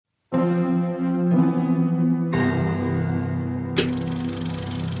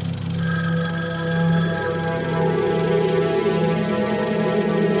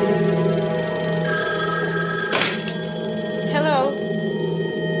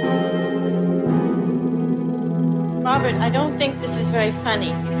Robert, I don't think this is very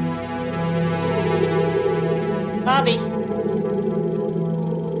funny. Bobby.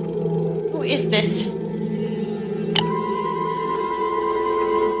 Who is this?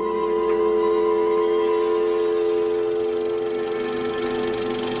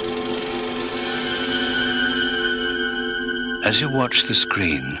 As you watch the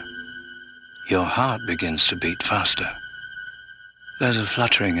screen, your heart begins to beat faster. There's a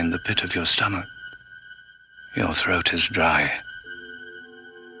fluttering in the pit of your stomach. Your throat is dry.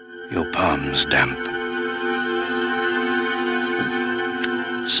 Your palms damp.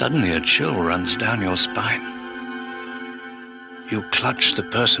 Suddenly a chill runs down your spine. You clutch the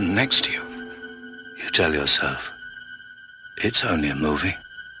person next to you. You tell yourself, it's only a movie.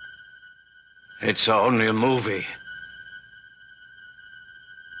 It's only a movie.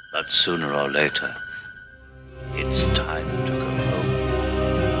 But sooner or later, it's time to go home.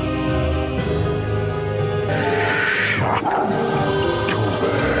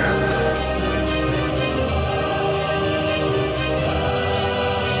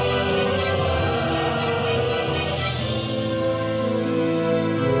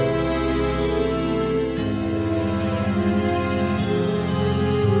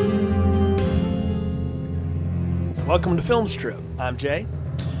 Welcome to Film Strip. I'm Jay.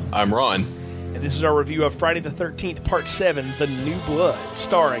 I'm Ron. And this is our review of Friday the 13th, Part 7, The New Blood,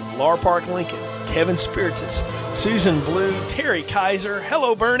 starring Lar Park Lincoln, Kevin Spiritus, Susan Blue, Terry Kaiser,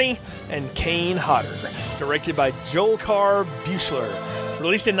 Hello Bernie, and Kane Hodder. Directed by Joel Carr Buechler.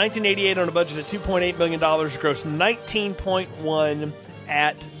 Released in 1988 on a budget of $2.8 million, grossed $19.1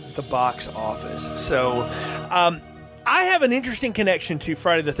 at the box office. So, I have an interesting connection to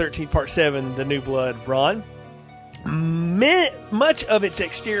Friday the 13th, Part 7, The New Blood, Ron. Much of its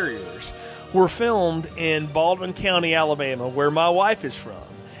exteriors were filmed in Baldwin County, Alabama, where my wife is from.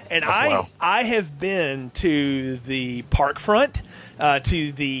 And I have been to the park front,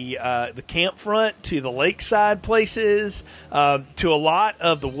 to the camp front, to the lakeside places, to a lot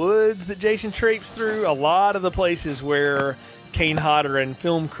of the woods that Jason traipsed through, a lot of the places where Kane Hodder and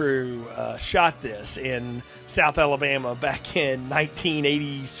film crew shot this in South Alabama back in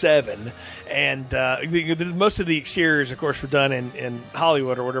 1987. And most of the exteriors, of course, were done in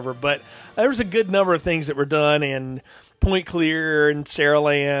Hollywood or whatever, but there was a good number of things that were done in Point Clear and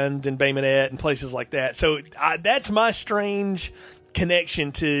Saraland and Bay Minette and places like that. So that's my strange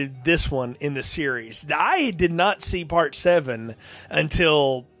connection to this one in the series. I did not see Part 7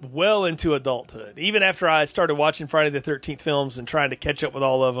 until well into adulthood. Even after I started watching Friday the 13th films and trying to catch up with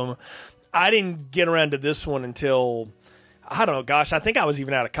all of them, I didn't get around to this one until, I don't know, gosh, I think I was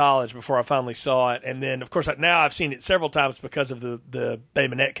even out of college before I finally saw it. And then, of course, now I've seen it several times because of the Bay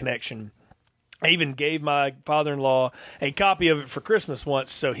Minette connection. I even gave my father-in-law a copy of it for Christmas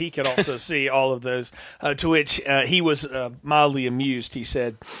once so he could also see all of those, to which he was mildly amused, he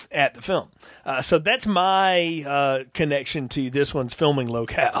said, at the film. So that's my connection to this one's filming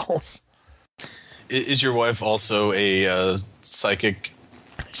locales. Is your wife also a psychic?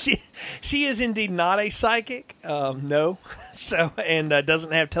 She is indeed not a psychic, no, so and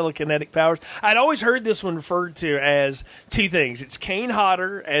doesn't have telekinetic powers. I'd always heard this one referred to as two things. It's Kane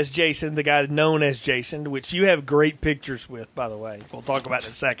Hodder as Jason, the guy known as Jason, which you have great pictures with, by the way. We'll talk about in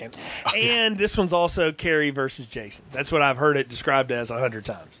a second. And this one's also Carrie versus Jason. That's what I've heard it described as 100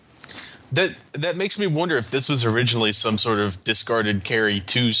 times. That makes me wonder if this was originally some sort of discarded Carrie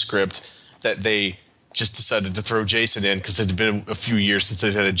 2 script that they just decided to throw Jason in because it had been a few years since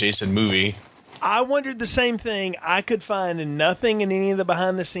they had a Jason movie. I wondered the same thing. I could find nothing in any of the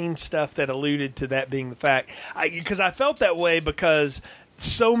behind-the-scenes stuff that alluded to that being the fact. Because I felt that way because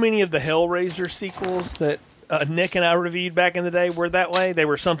so many of the Hellraiser sequels that Nick and I reviewed back in the day were that way. They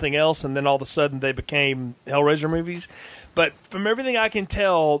were something else, and then all of a sudden they became Hellraiser movies. But from everything I can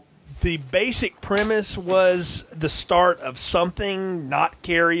tell, the basic premise was the start of something, not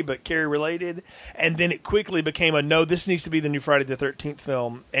Carrie, but Carrie-related, and then it quickly became no, this needs to be the new Friday the 13th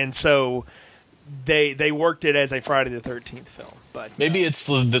film, and so they worked it as a Friday the 13th film. But maybe it's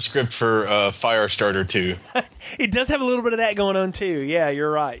the script for Firestarter 2. It does have a little bit of that going on, too. Yeah, you're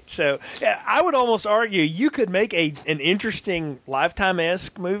right. So I would almost argue you could make an interesting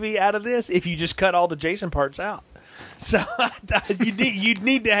Lifetime-esque movie out of this if you just cut all the Jason parts out. So you'd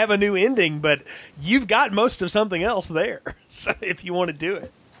need to have a new ending, but you've got most of something else there. So if you want to do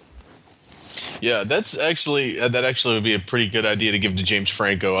it, yeah, that actually would be a pretty good idea to give to James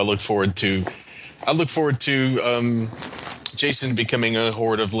Franco. I look forward to Jason becoming a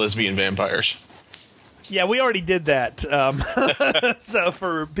horde of lesbian vampires. Yeah, we already did that. So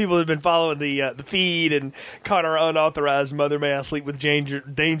for people who've been following the feed and caught our unauthorized Mother May I Sleep with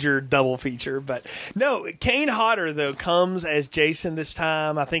Danger double feature. But no, Kane Hodder, though, comes as Jason this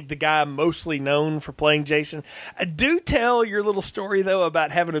time. I think the guy mostly known for playing Jason. Do tell your little story, though,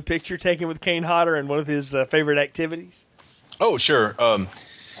 about having a picture taken with Kane Hodder and one of his favorite activities. Oh, sure.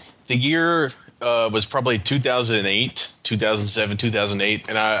 The year was probably 2008, 2007, 2008,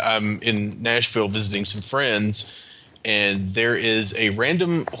 and I'm in Nashville visiting some friends, and there is a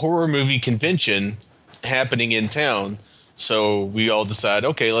random horror movie convention happening in town. So we all decide,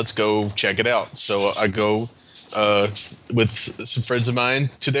 okay, let's go check it out. So I go with some friends of mine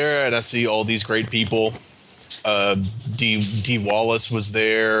to there, and I see all these great people. D. Wallace was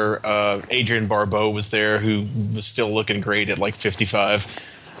there. Adrienne Barbeau was there, who was still looking great at like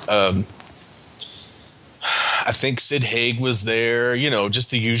 55. I think Sid Haig was there. You know,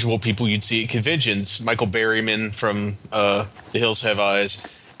 just the usual people you'd see at conventions. Michael Berryman from The Hills Have Eyes.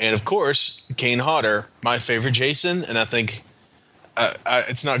 And, of course, Kane Hodder, my favorite Jason. And I think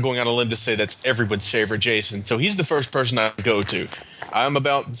it's not going on a limb to say that's everyone's favorite Jason. So he's the first person I go to. I'm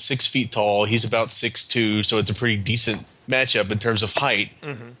about 6 feet tall. He's about 6'2", so it's a pretty decent matchup in terms of height.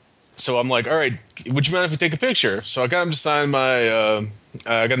 Mm-hmm. So I'm like, all right, would you mind if we take a picture? So I got him to sign like a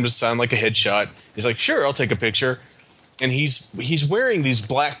headshot. He's like, sure, I'll take a picture. And he's wearing these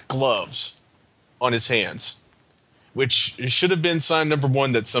black gloves on his hands, which should have been sign number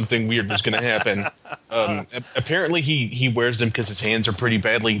one that something weird was going to happen. Apparently he wears them because his hands are pretty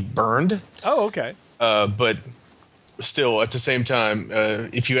badly burned. Oh, okay. But still, at the same time,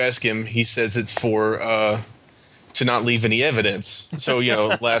 if you ask him, he says it's for to not leave any evidence. So, you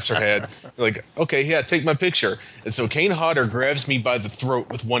know, laughs her head. Like, okay, yeah, take my picture. And so Kane Hodder grabs me by the throat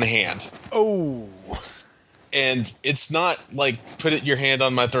with one hand. Oh. And it's not like, put your hand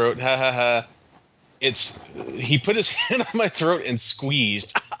on my throat, ha ha ha. He put his hand on my throat and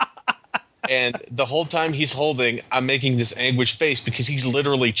squeezed. And the whole time he's holding, I'm making this anguished face because he's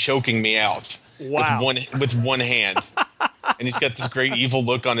literally choking me out. Wow. With one hand. And he's got this great evil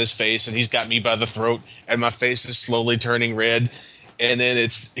look on his face, and he's got me by the throat, and my face is slowly turning red. And then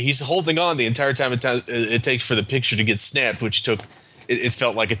he's holding on the entire time it takes for the picture to get snapped, which it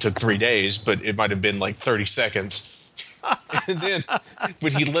felt like it took 3 days, but it might have been like 30 seconds. And then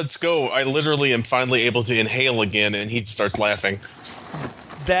when he lets go, I literally am finally able to inhale again, and he starts laughing.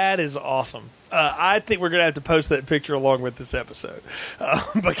 That is awesome. I think we're going to have to post that picture along with this episode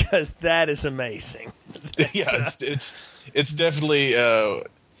because that is amazing. Yeah, it's definitely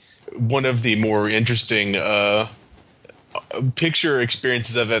one of the more interesting picture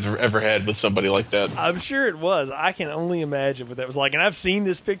experiences I've ever had with somebody like that. I'm sure it was. I can only imagine what that was like. And I've seen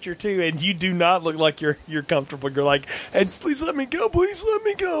this picture too, and you do not look like you're comfortable. You're like, and please let me go, please let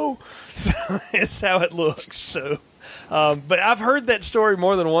me go. So it's how it looks. So. But I've heard that story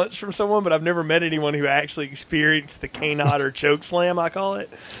more than once from someone, but I've never met anyone who actually experienced the Kane Hodder choke slam, I call it.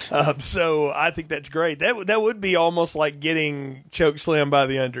 So I think that's great. That would be almost like getting choke slammed by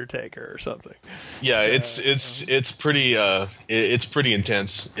the Undertaker or something. Yeah, it's pretty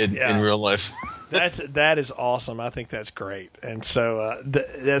intense in real life. That is awesome. I think that's great, and so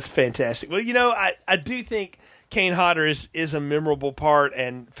that's fantastic. Well, you know, I do think Kane Hodder is a memorable part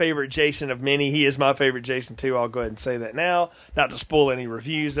and favorite Jason of many. He is my favorite Jason too. I'll go ahead and say that now, not to spoil any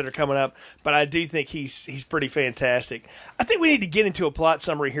reviews that are coming up, but I do think he's pretty fantastic. I think we need to get into a plot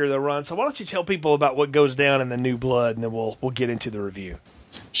summary here, though, Ron. So why don't you tell people about what goes down in the New Blood, and then we'll get into the review.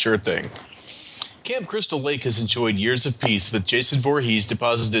 Sure thing. Camp Crystal Lake has enjoyed years of peace with Jason Voorhees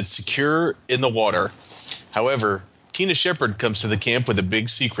deposited secure in the water. However, Tina Shepard comes to the camp with a big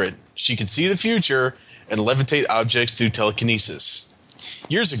secret. She can see the future and levitate objects through telekinesis.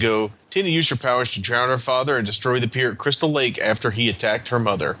 Years ago, Tina used her powers to drown her father and destroy the pier at Crystal Lake after he attacked her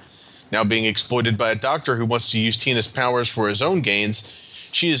mother. Now being exploited by a doctor who wants to use Tina's powers for his own gains,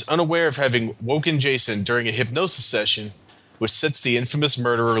 she is unaware of having woken Jason during a hypnosis session, which sets the infamous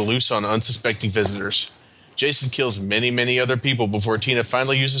murderer loose on unsuspecting visitors. Jason kills many, many other people before Tina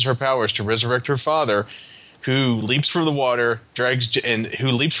finally uses her powers to resurrect her father, who leaps from the water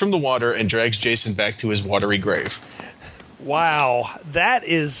and drags Jason back to his watery grave. Wow, that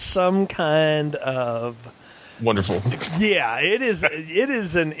is some kind of wonderful. Yeah, it is. It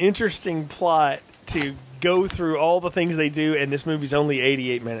is an interesting plot to go through all the things they do, and this movie's only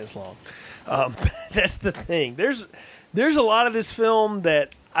 88 minutes long. That's the thing. There's a lot of this film that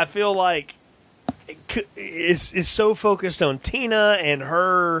I feel like is so focused on Tina and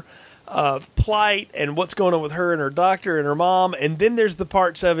her plight and what's going on with her and her doctor and her mom, and then there's the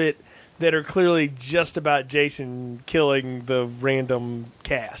parts of it that are clearly just about Jason killing the random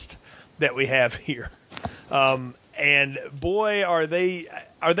cast that we have here. And boy, are they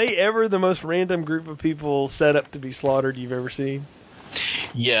ever the most random group of people set up to be slaughtered you've ever seen?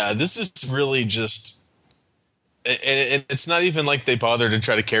 Yeah, this is really just, and it's not even like they bother to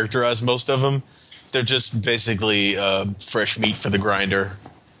try to characterize most of them. They're just basically fresh meat for the grinder.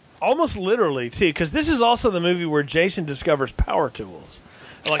 Almost literally, too, because this is also the movie where Jason discovers power tools.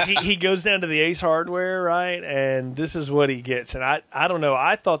 Like, he goes down to the Ace Hardware, right? And this is what he gets. And I don't know.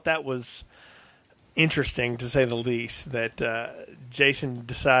 I thought that was interesting, to say the least, that Jason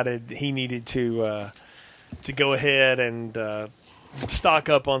decided he needed to go ahead and stock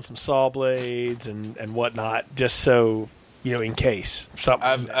up on some saw blades and whatnot, just so, in case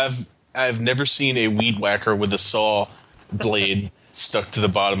something. I've never seen a weed whacker with a saw blade stuck to the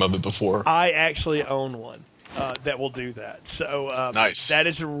bottom of it before. I actually own one that will do that. So nice. That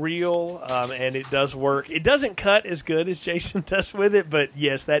is real, and it does work. It doesn't cut as good as Jason does with it, but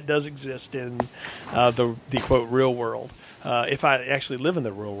yes, that does exist in the quote real world. If I actually live in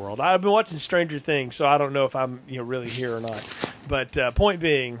the real world, I've been watching Stranger Things, so I don't know if I'm really here or not. But point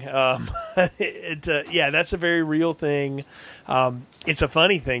being, that's a very real thing. It's a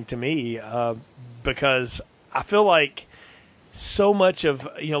funny thing to me because I feel like so much of,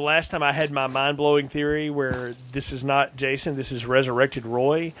 last time I had my mind-blowing theory where this is not Jason, this is resurrected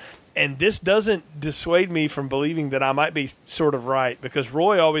Roy. And this doesn't dissuade me from believing that I might be sort of right, because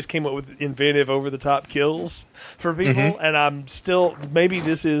Roy always came up with inventive, over-the-top kills for people, and I'm still, maybe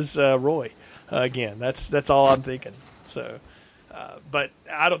this is Roy again. That's all I'm thinking. So, but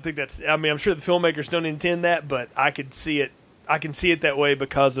I don't think that's. I mean, I'm sure the filmmakers don't intend that, but I could see it. I can see it that way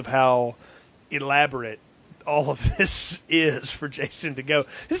because of how elaborate all of this is for Jason to go.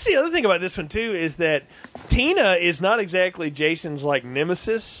 This is the other thing about this one too, is that Tina is not exactly Jason's like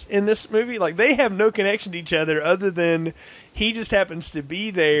nemesis in this movie. Like, they have no connection to each other other than he just happens to be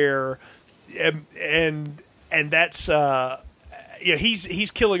there, and that's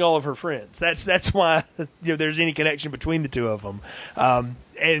he's killing all of her friends. That's why there's any connection between the two of them,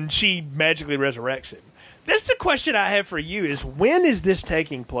 and she magically resurrects him. That's the question I have for you: is when is this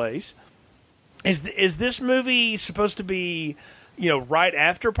taking place? Is this movie supposed to be, right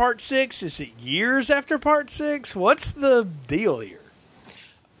after Part 6? Is it years after Part 6? What's the deal here?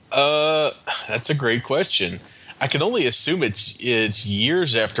 That's a great question. I can only assume it's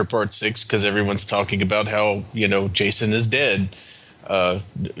years after Part 6 because everyone's talking about how, Jason is dead.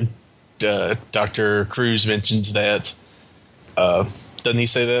 Dr. Cruz mentions that. Doesn't he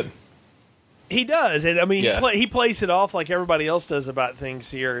say that? He does, and I mean, yeah. he plays it off like everybody else does about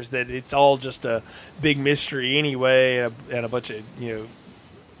things here, is that it's all just a big mystery anyway, and a bunch of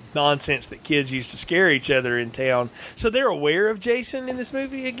nonsense that kids used to scare each other in town. So they're aware of Jason in this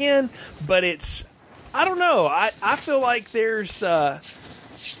movie again, but it's, I don't know. I feel like there's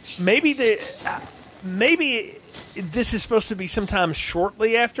maybe this is supposed to be sometime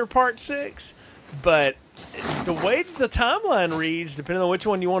shortly after Part 6, but the way the timeline reads, depending on which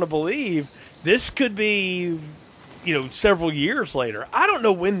one you want to believe, this could be, several years later. I don't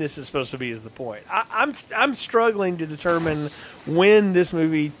know when this is supposed to be, is the point. I'm struggling to determine when this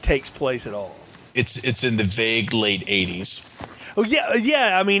movie takes place at all. It's in the vague late 80s. Oh,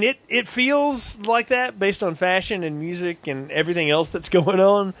 yeah. I mean, it feels like that based on fashion and music and everything else that's going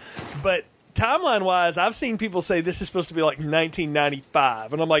on. But timeline-wise, I've seen people say this is supposed to be like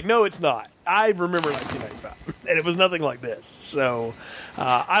 1995. And I'm like, no, it's not. I remember 1995, and it was nothing like this. So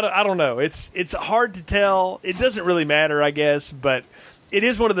I don't know. It's hard to tell. It doesn't really matter, I guess, but it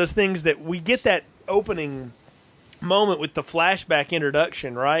is one of those things that we get that opening moment with the flashback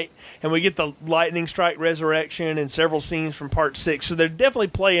introduction, right? And we get the lightning strike resurrection and several scenes from Part 6. So they're definitely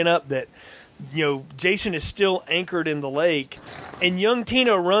playing up that, Jason is still anchored in the lake, and young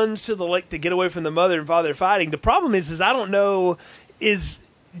Tina runs to the lake to get away from the mother and father fighting. The problem is I don't know, is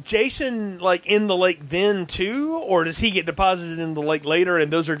Jason like in the lake then too, or does he get deposited in the lake later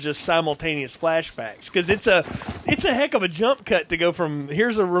and those are just simultaneous flashbacks? Because it's a heck of a jump cut to go from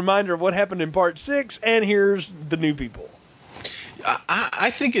here's a reminder of what happened in Part 6 and here's the new people. I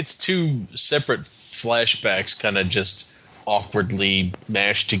think it's two separate flashbacks kind of just awkwardly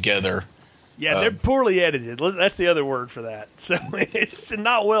mashed together. Yeah, they're poorly edited. That's the other word for that. So it's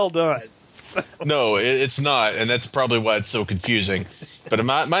not well done. So. No, it's not, and that's probably why it's so confusing. But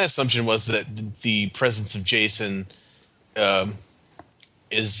my assumption was that the presence of Jason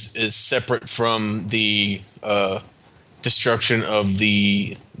is separate from the destruction of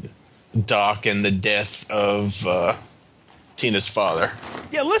the dock and the death of Tina's father.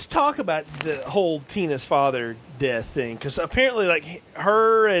 Yeah, let's talk about the whole Tina's father death thing, because apparently, like,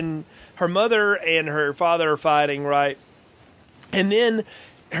 her mother and her father are fighting, right? And then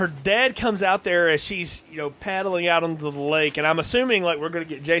her dad comes out there as she's, paddling out onto the lake, and I'm assuming like we're going to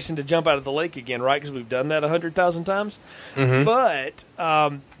get Jason to jump out of the lake again, right? Because we've done that 100,000 times. Mm-hmm. But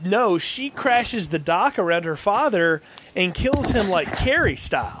no, she crashes the dock around her father and kills him like Carrie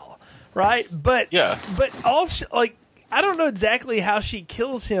style, right? But also like I don't know exactly how she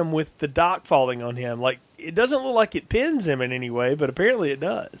kills him with the dock falling on him. Like it doesn't look like it pins him in any way, but apparently it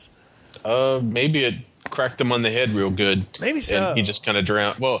does. Maybe it cracked him on the head real good. Maybe so. And he just kind of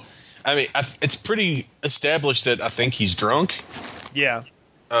drowned. Well, I mean, it's pretty established that I think he's drunk. Yeah.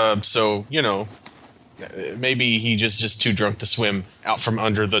 So, maybe he just too drunk to swim out from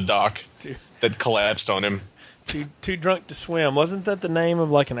under the dock that collapsed on him. Too drunk to swim. Wasn't that the name of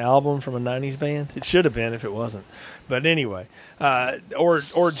like an album from a 90s band? It should have been if it wasn't. But anyway, or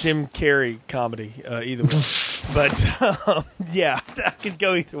Jim Carrey comedy, either way. But yeah, I could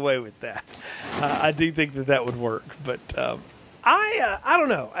go either way with that. I do think that would work. But I don't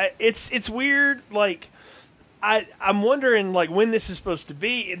know. It's weird. Like I'm wondering like when this is supposed to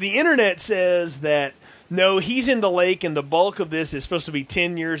be. The internet says that no, he's in the lake, and the bulk of this is supposed to be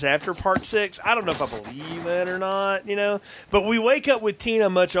 10 years after Part 6. I don't know if I believe that or not, But we wake up with Tina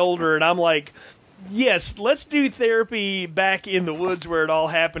much older, and I'm like, yes, let's do therapy back in the woods where it all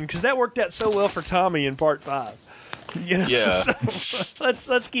happened, because that worked out so well for Tommy in Part 5. Yeah. So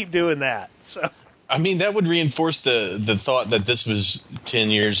let's keep doing that. So I mean, that would reinforce the thought that this was 10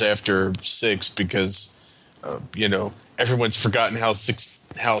 years after 6 because, everyone's forgotten how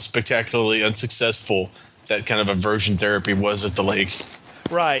spectacularly unsuccessful that kind of aversion therapy was at the lake.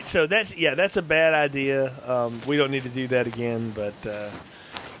 Right. So that's a bad idea. We don't need to do that again, but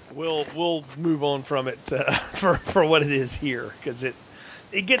we'll move on from it for what it is here because it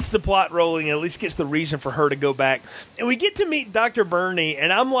gets the plot rolling. At least gets the reason for her to go back, and we get to meet Dr. Burney,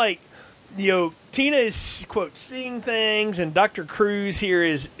 and I'm like, Tina is, quote, seeing things, and Dr. Cruz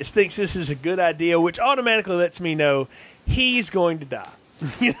here thinks this is a good idea, which automatically lets me know he's going to die.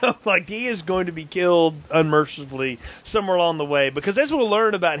 Like he is going to be killed unmercifully somewhere along the way, because as we'll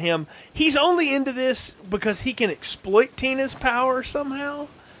learn about him, he's only into this because he can exploit Tina's power somehow.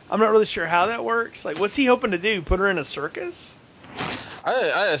 I'm not really sure how that works. Like, what's he hoping to do? Put her in a circus?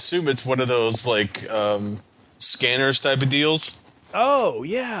 I assume it's one of those, like, scanners type of deals. Oh,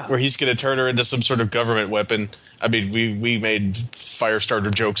 yeah. Where he's going to turn her into some sort of government weapon. I mean, we made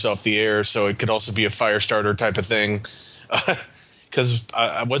Firestarter jokes off the air, so it could also be a Firestarter type of thing. Because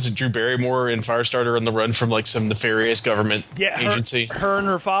wasn't Drew Barrymore in Firestarter on the run from, like, some nefarious government agency? Her and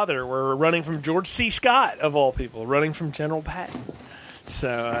her father were running from George C. Scott, of all people, running from General Patton.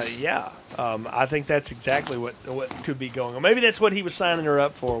 So, I think that's exactly what could be going on. Maybe that's what he was signing her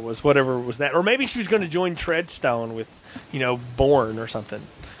up for, was whatever was that. Or maybe she was going to join Treadstone with, Bourne or something.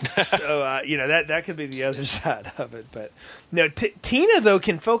 So, that could be the other side of it. But, no, Tina, though,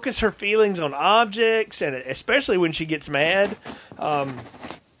 can focus her feelings on objects, and especially when she gets mad.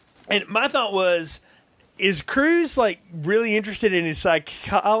 And my thought was, is Cruz, like, really interested in his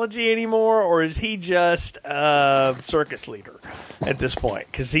psychology anymore, or is he just a circus leader at this point?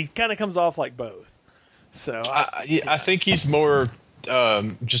 Because he kind of comes off like both. So I think he's more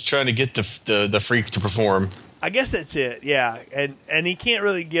just trying to get the freak to perform. I guess that's it, yeah. And he can't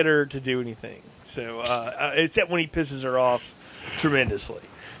really get her to do anything. So except when he pisses her off tremendously.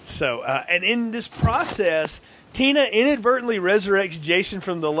 So and in this process, Tina inadvertently resurrects Jason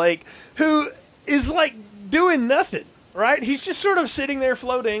from the lake, who is like doing nothing, right? He's just sort of sitting there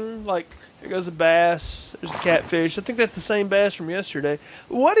floating, like, here goes a bass, there's a catfish. I think that's the same bass from yesterday.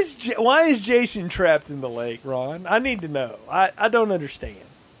 Why is Jason trapped in the lake, Ron? I need to know. I don't understand.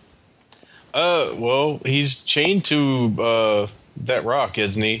 Well, he's chained to that rock,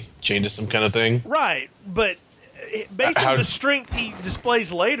 isn't he? Chained to some kind of thing. Right, but based on the strength he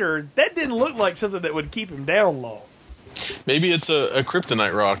displays later, that didn't look like something that would keep him down long. Maybe it's a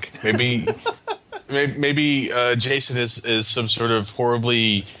kryptonite rock. Maybe maybe Jason is some sort of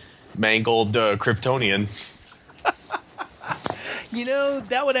horribly mangled Kryptonian.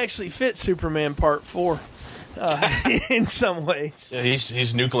 That would actually fit Superman Part 4 in some ways. Yeah,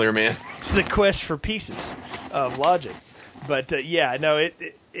 he's Nuclear Man. It's the quest for pieces of logic. But,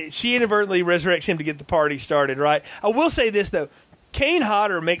 she inadvertently resurrects him to get the party started, right? I will say this, though. Kane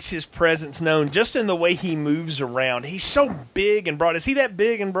Hodder makes his presence known just in the way he moves around. He's so big and broad. Is he that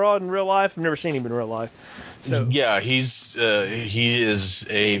big and broad in real life? I've never seen him in real life. So, yeah, he is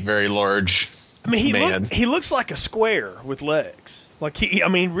a very large man. He looks like a square with legs. Like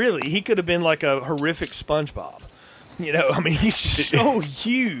really, he could have been like a horrific SpongeBob. He's so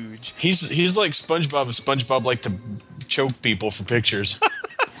huge. He's like SpongeBob. If SpongeBob liked to choke people for pictures.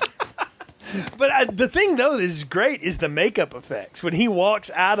 But the thing though that is great is the makeup effects when he walks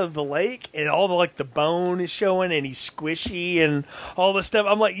out of the lake and all the bone is showing and he's squishy and all this stuff.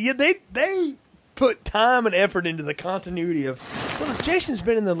 I'm like, yeah, they put time and effort into the continuity of. Well, if Jason's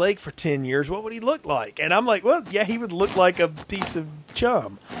been in the lake for 10 years, what would he look like? And I'm like, well, yeah, he would look like a piece of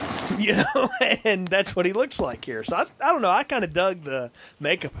chum, and that's what he looks like here. So I don't know. I kind of dug the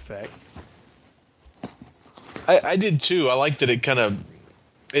makeup effect. I did too. I like that it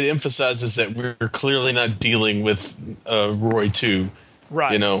emphasizes that we're clearly not dealing with Roy 2.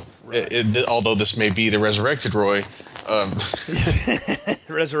 Right. Right. Although this may be the resurrected Roy.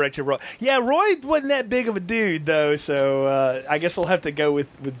 Resurrected Roy. Yeah, Roy wasn't that big of a dude, though, so I guess we'll have to go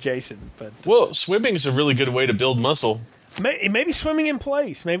with Jason. But well, swimming is a really good way to build muscle. Maybe swimming in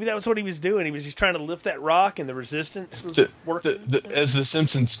place. Maybe that was what he was doing. He was just trying to lift that rock, and the resistance was working. As the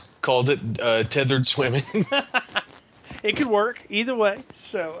Simpsons called it, tethered swimming. It could work either way.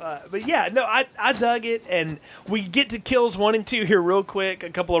 So, but yeah, no, I dug it, and we get to kills 1 and 2 here real quick. A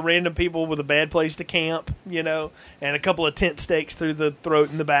couple of random people with a bad place to camp, and a couple of tent stakes through the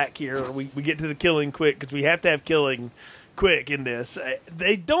throat and the back here. We get to the killing quick because we have to have killing quick in this.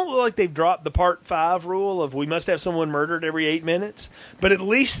 They don't look like they've dropped the Part 5 rule of we must have someone murdered every 8 minutes, but at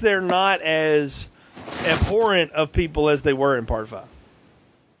least they're not as abhorrent of people as they were in Part 5.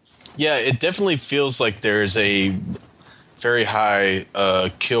 Yeah, it definitely feels like there's a very high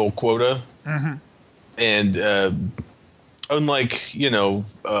kill quota, and unlike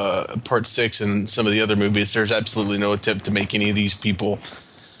Part 6 and some of the other movies, there's absolutely no attempt to make any of these people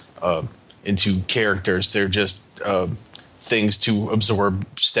into characters. They're just things to absorb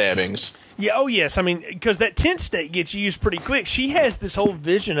stabbings. Yeah. Oh, yes. I mean, because that tent stake gets used pretty quick. She has this whole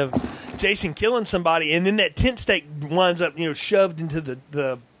vision of Jason killing somebody, and then that tent stake winds up, shoved into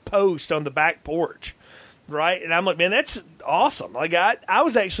the post on the back porch. Right, and I'm like, man, that's awesome. Like, I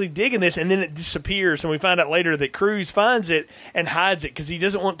was actually digging this, and then it disappears, and we find out later that Cruz finds it and hides it because he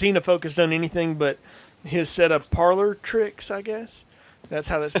doesn't want Tina focused on anything but his set of parlor tricks, I guess. That's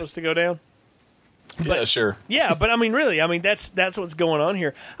how that's supposed to go down. But, yeah, sure. Yeah, but I mean, really, that's what's going on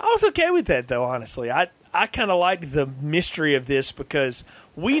here. I was okay with that, though, honestly. I kind of liked the mystery of this because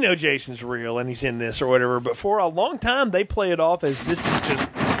we know Jason's real and he's in this or whatever, but for a long time, they play it off as this is just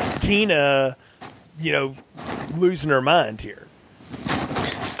Tina losing her mind here.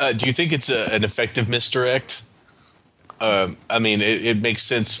 Do you think it's an effective misdirect? I mean, it makes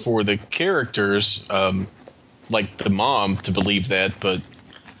sense for the characters, like the mom, to believe that, but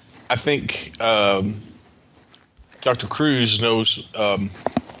I think Dr. Cruz knows.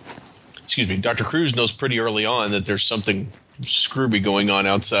 Dr. Cruz knows pretty early on that there's something screwy going on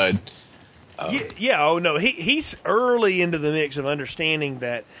outside. Yeah. Oh no, he's early into the mix of understanding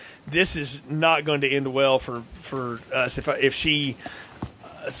that this is not going to end well for us if she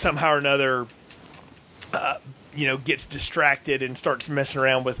somehow or another gets distracted and starts messing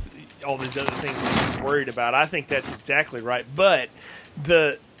around with all these other things that she's worried about. I think that's exactly right. But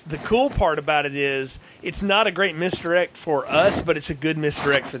the cool part about it is it's not a great misdirect for us, but it's a good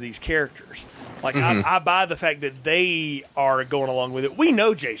misdirect for these characters. Like I buy the fact that they are going along with it. We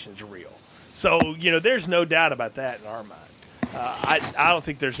know Jason's real, so there's no doubt about that in our mind. I don't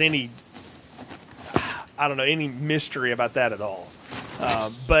think there's any mystery about that at all.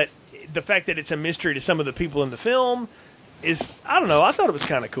 But the fact that it's a mystery to some of the people in the film is, I don't know, I thought it was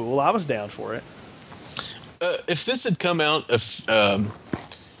kind of cool. I was down for it. If this had come out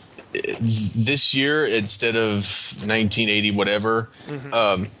this year instead of 1980 whatever,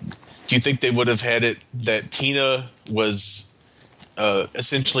 do you think they would have had it that Tina was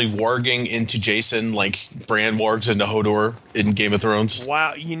essentially warging into Jason like Bran wargs into Hodor in Game of Thrones?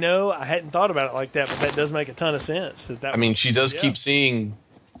 Wow, I hadn't thought about it like that, but that does make a ton of sense. She does keep seeing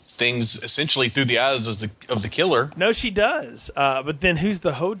things essentially through the eyes of the killer. No, she does. But then who's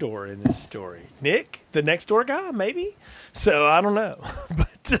the Hodor in this story? Nick, the next door guy, maybe? So I don't know.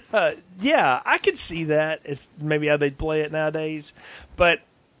 But yeah, I could see that. It's maybe how they'd play it nowadays. But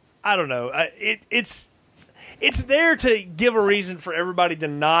I don't know. It's there to give a reason for everybody to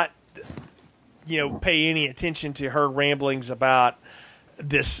not, pay any attention to her ramblings about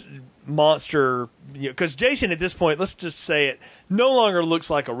this monster. Because Jason, at this point, let's just say it, no longer looks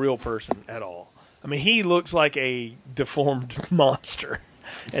like a real person at all. I mean, he looks like a deformed monster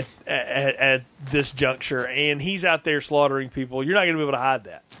at this juncture, and he's out there slaughtering people. You're not going to be able to hide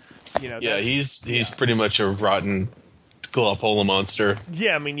that. Yeah, he's pretty much a rotten Glopola monster.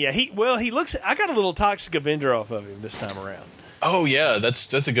 Yeah, I mean, yeah, he looks. I got a little Toxic Avenger off of him this time around. Oh yeah,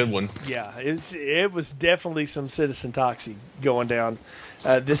 that's a good one. Yeah, it was definitely some Citizen Toxie going down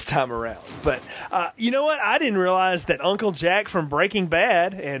this time around. But you know what? I didn't realize that Uncle Jack from Breaking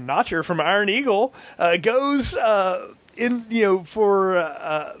Bad and Notcher from Iron Eagle goes into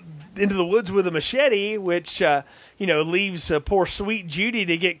the woods with a machete, which leaves poor sweet Judy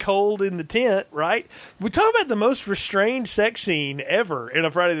to get cold in the tent. Right? We talk about the most restrained sex scene ever in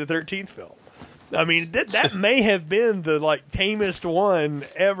a Friday the 13th film. I mean, that may have been the tamest one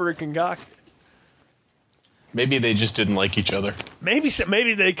ever concocted. Maybe they just didn't like each other. Maybe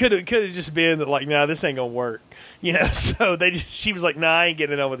they could have just been that nah, this ain't gonna work. So she was like, nah, I ain't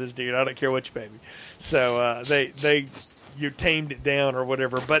getting it on with this dude. I don't care what you pay me. So you tamed it down or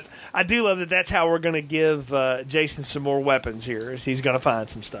whatever. But I do love that that's how we're gonna give Jason some more weapons here. He's gonna find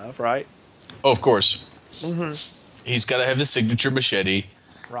some stuff, right? Oh, of course. Mm-hmm. He's got to have his signature machete.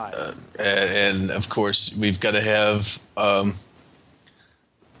 Right. And of course, we've got to have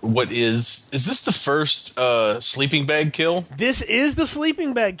what is this the first sleeping bag kill? This is the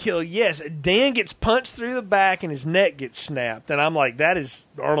sleeping bag kill, yes. Dan gets punched through the back and his neck gets snapped. And I'm like, that is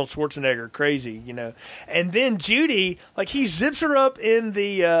Arnold Schwarzenegger crazy, And then Judy, he zips her up in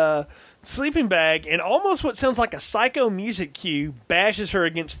the sleeping bag and almost what sounds like a Psycho music cue bashes her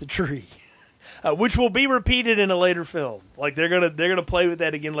against the tree. Which will be repeated in a later film. They're gonna play with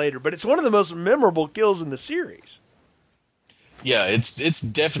that again later. But it's one of the most memorable kills in the series. Yeah, it's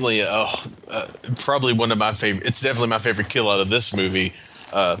definitely probably one of my favorite. It's definitely my favorite kill out of this movie.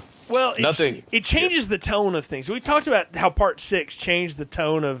 It changes the tone of things. We talked about how Part 6 changed the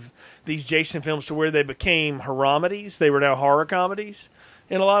tone of these Jason films to where they became horror-comedies. They were now horror comedies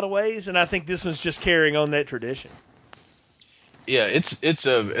in a lot of ways, and I think this one's just carrying on that tradition. Yeah, it's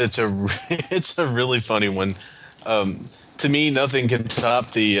a really funny one. To me, nothing can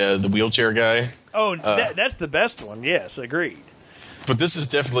top the wheelchair guy. Oh, that's the best one. Yes, agreed. But this is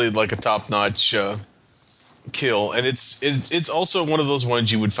definitely a top-notch kill, and it's also one of those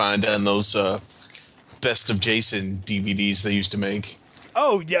ones you would find on those Best of Jason DVDs they used to make.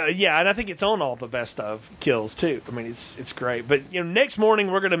 Oh yeah, and I think it's on all the best of kills too. I mean, it's great. But next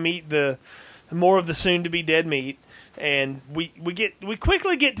morning we're gonna meet the more of the soon-to-be dead meat. And we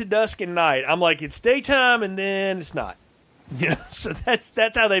quickly get to dusk and night. I'm like, it's daytime, and then it's not. So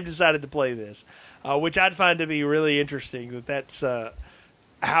that's how they've decided to play this, which I'd find to be really interesting. That's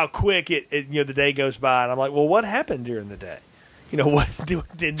how quick the day goes by, and I'm like, well, what happened during the day? What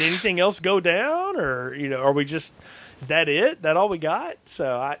did anything else go down, or are we just is that it? That all we got?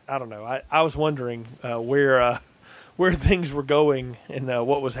 So I don't know. I was wondering where things were going and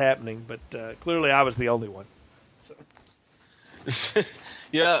what was happening, but clearly I was the only one.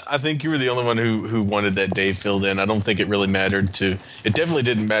 Yeah, I think you were the only one who wanted that day filled in. I don't think it really mattered to. It definitely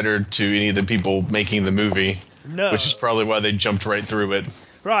didn't matter to any of the people making the movie. No, which is probably why they jumped right through it.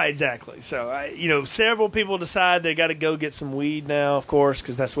 Right, exactly. So, several people decide they got to go get some weed now, of course,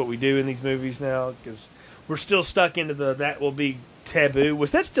 because that's what we do in these movies now. Because we're still stuck into that will be taboo.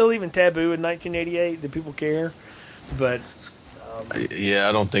 Was that still even taboo in 1988? Did people care? But. Yeah,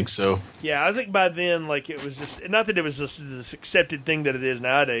 I don't think so. Yeah, I think by then, it was just not that it was this accepted thing that it is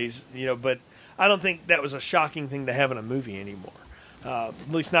nowadays, but I don't think that was a shocking thing to have in a movie anymore. At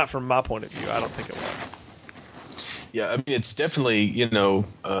least not from my point of view. I don't think it was. Yeah, I mean, it's definitely the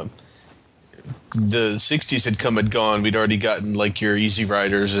 '60s had come and gone. We'd already gotten your Easy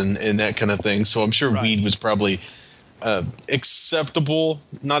Riders and that kind of thing. So I'm sure right. Weed was probably acceptable,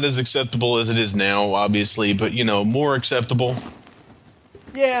 not as acceptable as it is now, obviously, but more acceptable.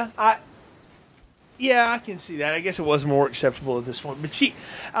 Yeah, I can see that. I guess it was more acceptable at this point. But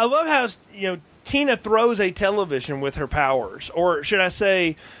I love how Tina throws a television with her powers, or should I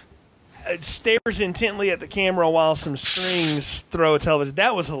say, stares intently at the camera while some strings throw a television.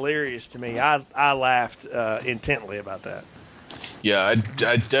 That was hilarious to me. I laughed intently about that. Yeah, I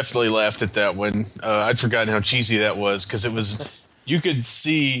definitely laughed at that one. I'd forgotten how cheesy that was because it was. You could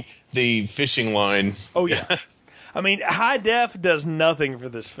see the fishing line. Oh yeah. I mean, high def does nothing for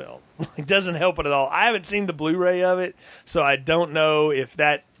this film. It doesn't help it at all. I haven't seen the Blu-ray of it, so I don't know if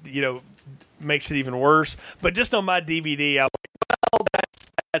that, makes it even worse. But just on my DVD, I'm like, well,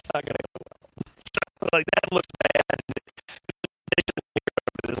 that's not going to go well. So, that looks bad. They shouldn't be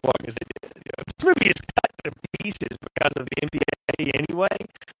as long as they did. This movie is cut to pieces because of the MPA anyway,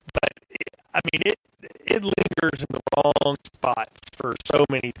 but it lingers in the wrong spots for so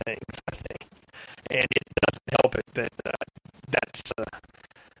many things, I think. And it doesn't help it that that's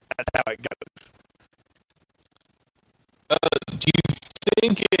how it goes. Do you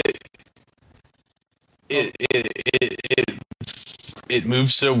think it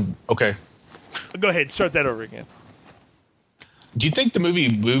moves so? Okay, Go ahead, start that over again. Do you think the movie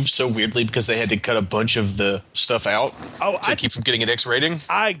moved so weirdly because they had to cut a bunch of the stuff out to keep from getting an X rating?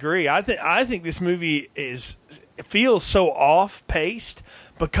 I agree. I think this movie feels so off paced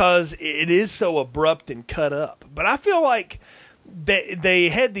because it is so abrupt and cut up. But I feel like they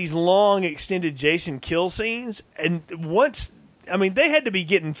had these long extended Jason kill scenes, and they had to be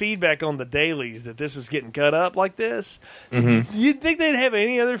getting feedback on the dailies that this was getting cut up like this. Mm-hmm. You'd think they'd have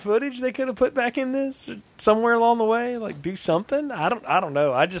any other footage they could have put back in this somewhere along the way, like do something. I don't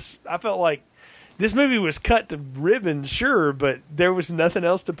know. I felt like this movie was cut to ribbons, sure, but there was nothing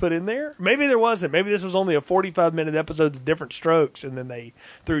else to put in there. Maybe there wasn't. Maybe this was only a 45-minute episode of Different Strokes, and then they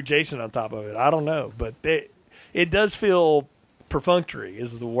threw Jason on top of it. I don't know, but it does feel perfunctory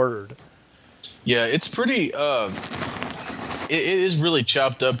is the word. Yeah, it's pretty. It is really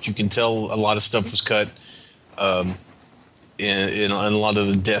chopped up. You can tell a lot of stuff was cut in a lot of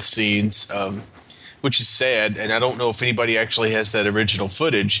the death scenes, which is sad. And I don't know if anybody actually has that original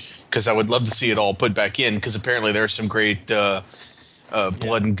footage, because I would love to see it all put back in, because apparently there are some great blood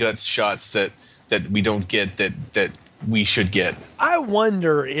and guts shots that we don't get that we should get. I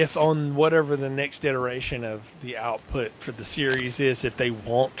wonder if on whatever the next iteration of the output for the series is, if they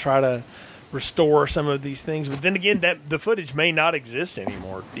won't try to restore some of these things. But then again, that the footage may not exist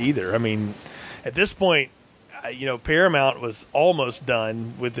anymore either. I mean, at this point, Paramount was almost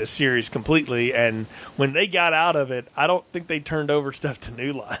done with this series completely, and when they got out of it, I don't think they turned over stuff to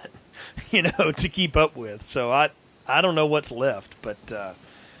New Line, to keep up with. So I don't know what's left, but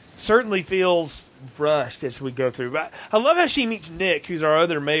certainly feels rushed as we go through. But I love how she meets Nick, who's our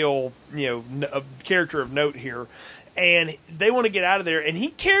other male, character of note here. And they want to get out of there, and he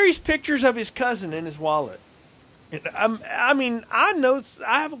carries pictures of his cousin in his wallet. I know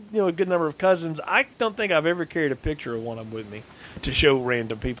I have a good number of cousins. I don't think I've ever carried a picture of one of them with me to show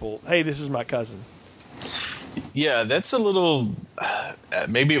random people, hey, this is my cousin. Yeah, that's a little.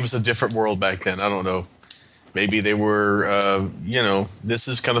 Maybe it was a different world back then. I don't know. Maybe they were. This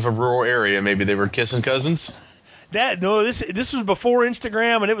is kind of a rural area. Maybe they were kissing cousins. This was before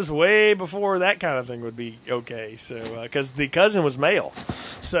Instagram, and it was way before that kind of thing would be okay. So, because the cousin was male,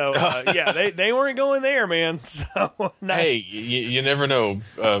 so they weren't going there, man. So, hey, you never know.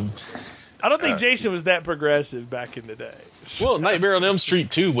 I don't think Jason was that progressive back in the day. So. Well, Nightmare on Elm Street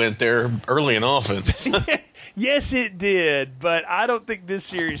 2 went there early and often. Yes, it did, but I don't think this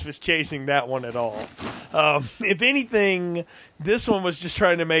series was chasing that one at all. If anything, this one was just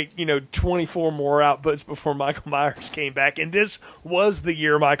trying to make 24 more outputs before Michael Myers came back, and this was the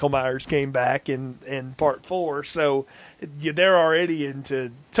year Michael Myers came back in part 4. So they're already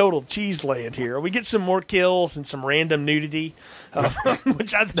into total cheese land here. We get some more kills and some random nudity,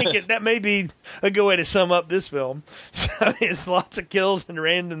 which I think that may be a good way to sum up this film. So it's lots of kills and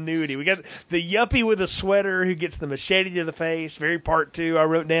random nudity. We got the yuppie with a sweater who gets the machete to the face, very part 2 I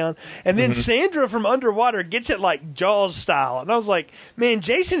wrote down. And then Sandra from Underwater gets it like Jaws style. And I was like, man,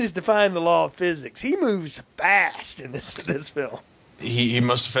 Jason is defying the law of physics. He moves fast in this film. He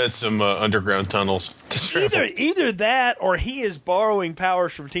must have had some underground tunnels. Either that, or he is borrowing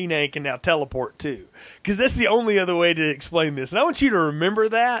powers from Tina and can now teleport too. Because that's the only other way to explain this. And I want you to remember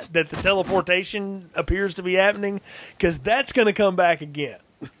that the teleportation appears to be happening, because that's going to come back again.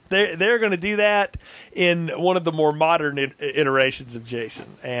 They're going to do that in one of the more modern iterations of Jason.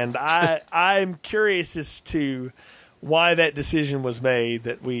 And I'm curious as to why that decision was made,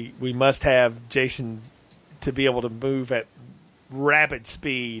 that we must have Jason to be able to move at rapid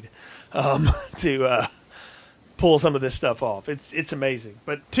speed to pull some of this stuff off. It's amazing.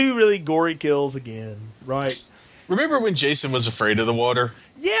 But 2 really gory kills again, right? Remember when Jason was afraid of the water?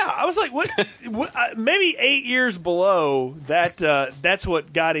 Yeah, I was like, what maybe 8 years below that. That's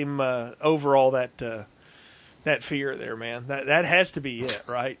what got him over all that fear there, man. That has to be it,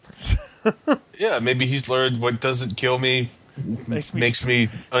 right? Yeah, maybe he's learned what doesn't kill me makes me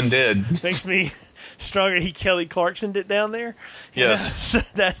undead. Makes me stronger. He Kelly Clarksoned it down there. Yes.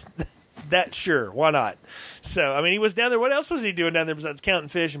 That sure, why not? So, I mean, he was down there. What else was he doing down there besides counting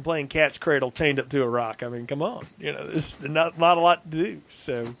fish and playing cat's cradle chained up to a rock? I mean, come on. There's not a lot to do.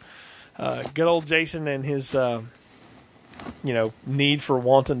 So, good old Jason and his, need for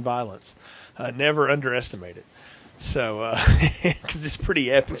wanton violence. Never underestimate it. So, because it's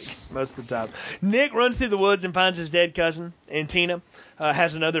pretty epic most of the time. Nick runs through the woods and finds his dead cousin, and Tina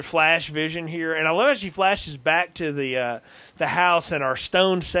has another flash vision here. And I love how she flashes back to the house, and our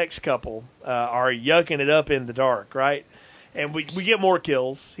stoned sex couple are yucking it up in the dark, right? And we get more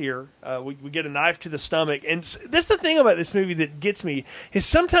kills here. We get a knife to the stomach. And that's the thing about this movie that gets me, is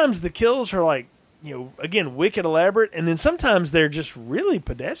sometimes the kills are like, again, wicked elaborate, and then sometimes they're just really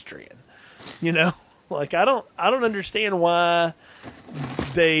pedestrian, Like I don't understand why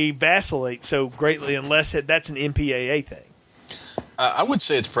they vacillate so greatly unless that's an MPAA thing. I would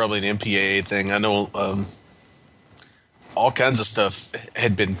say it's probably an MPAA thing. I know all kinds of stuff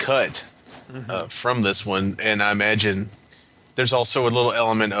had been cut from this one, and I imagine there's also a little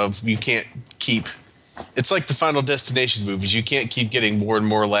element of you can't keep. It's like the Final Destination movies. You can't keep getting more and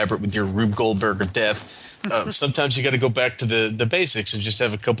more elaborate with your Rube Goldberg of death. Sometimes you got to go back to the basics and just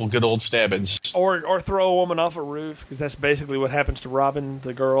have a couple good old stabbings. Or throw a woman off a roof, because that's basically what happens to Robin,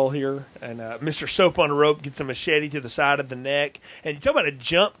 the girl here. And Mr. Soap on a Rope gets a machete to the side of the neck. And you talk about a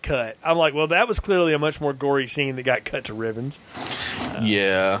jump cut. I'm like, well, that was clearly a much more gory scene that got cut to ribbons.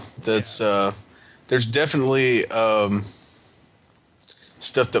 There's definitely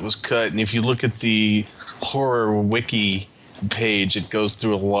stuff that was cut, and if you look at the horror wiki page, it goes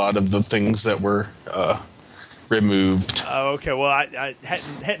through a lot of the things that were removed. Oh, okay. Well, I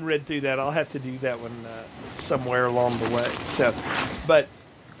hadn't read through that. I'll have to do that one somewhere along the way. So, but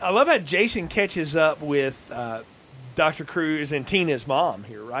I love how Jason catches up with Dr. Cruz and Tina's mom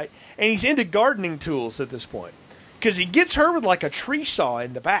here, right? And he's into gardening tools at this point because he gets her with like a tree saw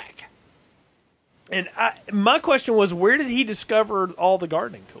in the back. And my question was, where did he discover all the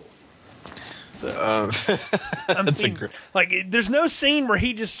gardening tools? So, there's no scene where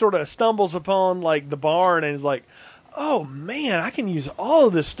he just sort of stumbles upon like the barn and is like, "Oh man, I can use all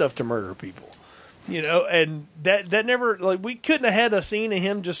of this stuff to murder people," And that never we couldn't have had a scene of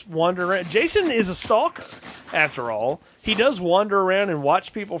him just wandering around. Jason is a stalker, after all. He does wander around and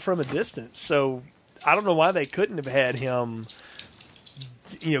watch people from a distance. So I don't know why they couldn't have had him.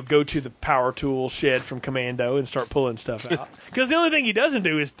 Go to the power tool shed from Commando and start pulling stuff out. Because the only thing he doesn't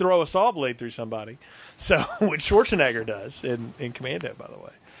do is throw a saw blade through somebody. So, which Schwarzenegger does in Commando, by the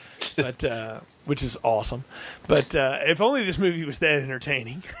way. But which is awesome. But if only this movie was that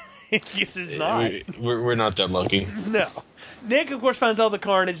entertaining. Yes, it's not. We're not that lucky. No. Nick, of course, finds all the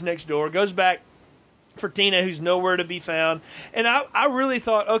carnage next door, goes back for Tina, who's nowhere to be found. And I really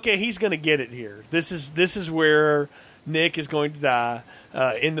thought, okay, he's going to get it here. This is where Nick is going to die.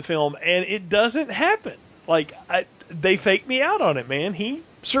 In the film, and it doesn't happen. They faked me out on it, man. He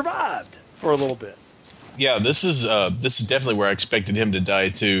survived for a little bit. Yeah, this is definitely where I expected him to die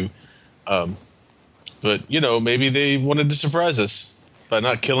too. But maybe they wanted to surprise us by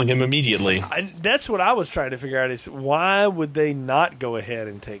not killing him immediately. That's what I was trying to figure out: is why would they not go ahead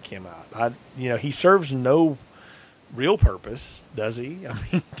and take him out? He serves no real purpose, does he? I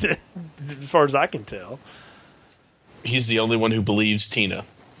mean, as far as I can tell. He's the only one who believes Tina.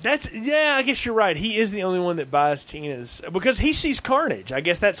 I guess you're right. He is the only one that buys Tina's because he sees carnage. I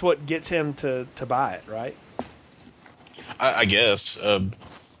guess that's what gets him to buy it, right? I guess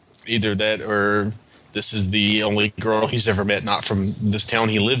either that or this is the only girl he's ever met, not from this town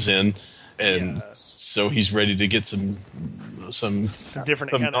he lives in, and so he's ready to get some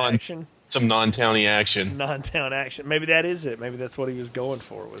different kind of action, some non-towny action. Non-town action. Maybe that is it. Maybe that's what he was going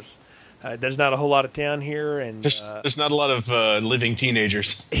for. There's not a whole lot of town here, and there's not a lot of living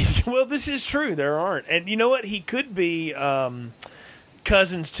teenagers. Well, this is true. There aren't, and you know what? He could be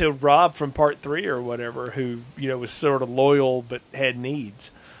cousins to Rob from Part 3 or whatever, who was sort of loyal but had needs,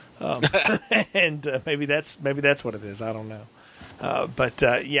 and maybe that's what it is. I don't know, I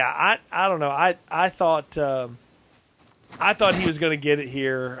don't know. I thought he was going to get it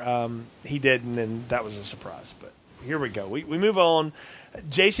here. He didn't, and that was a surprise. But here we go. We move on.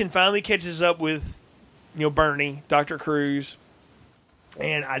 Jason finally catches up with, Bernie, Dr. Cruz,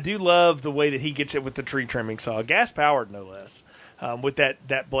 and I do love the way that he gets it with the tree trimming saw, gas powered no less, with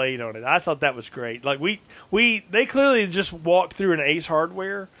that blade on it. I thought that was great. Like they clearly just walked through an Ace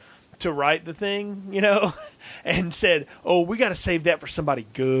Hardware to write the thing, and said, "Oh, we got to save that for somebody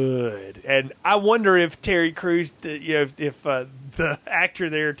good." And I wonder if Terry Crews, if the actor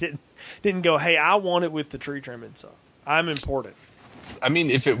there didn't go, "Hey, I want it with the tree trimming saw. I'm important." I mean,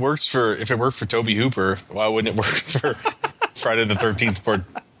 if it worked for Toby Hooper, why wouldn't it work for Friday the 13th Part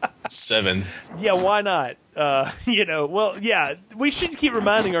 7? Yeah, why not? Well, yeah, we should keep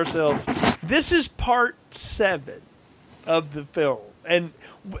reminding ourselves this is Part 7 of the film, and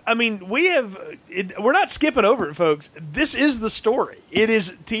I mean we're not skipping over it, folks. This is the story. It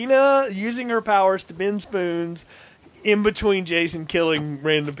is Tina using her powers to bend spoons in between Jason killing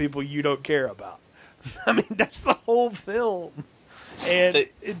random people you don't care about. I mean, that's the whole film. And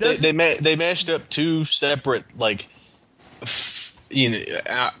they mashed up two separate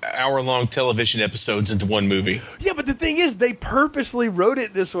hour-long television episodes into one movie. Yeah, but the thing is, they purposely wrote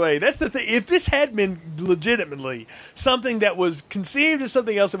it this way. That's the thing. If this had been legitimately something that was conceived as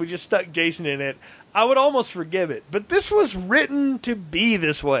something else and we just stuck Jason in it, I would almost forgive it. But this was written to be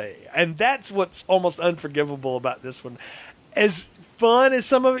this way, and that's what's almost unforgivable about this one. As fun as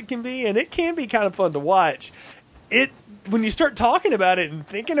some of it can be, and it can be kind of fun to watch, when you start talking about it and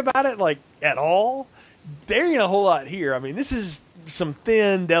thinking about it like at all, there ain't a whole lot here. I mean, this is some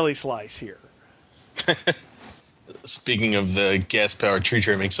thin deli slice here. Speaking of the gas-powered tree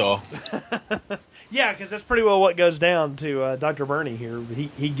trimming saw. Yeah, because that's pretty well what goes down to Dr. Bernie here.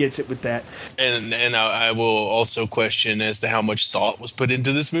 He gets it with that. And I will also question as to how much thought was put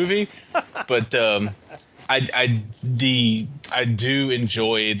into this movie. But I do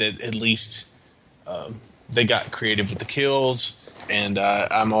enjoy that at least they got creative with the kills. And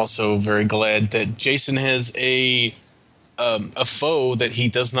I'm also very glad that Jason has a foe that he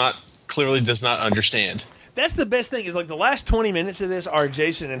clearly does not understand. That's the best thing, is like the last 20 minutes of this are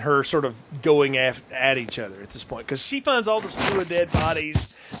Jason and her sort of going at each other at this point. Because she finds all the slew of dead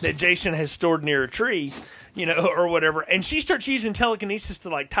bodies that Jason has stored near a tree, or whatever. And she starts using telekinesis to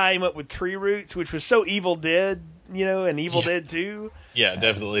like tie him up with tree roots, which was so Evil Dead, and Evil Dead 2. Yeah,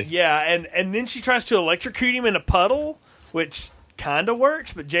 definitely. Yeah, and then she tries to electrocute him in a puddle, which kind of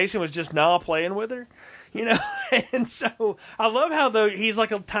works, but Jason was just now playing with her, And so I love how, though, he's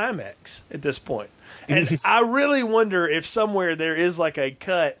like a Timex at this point. And I really wonder if somewhere there is like a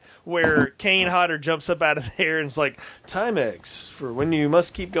cut where Kane Hodder jumps up out of there and is like, Timex for when you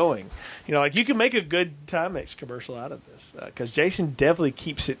must keep going. Like you can make a good Timex commercial out of this, because Jason definitely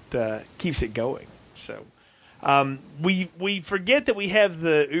keeps it going. So we forget that we have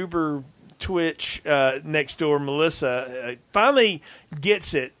the Uber Twitch next door. Melissa finally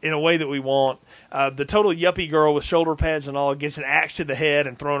gets it in a way that we want. The total yuppie girl with shoulder pads and all gets an axe to the head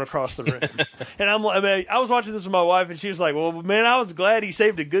and thrown across the room. And I was watching this with my wife, and she was like, well, man, I was glad he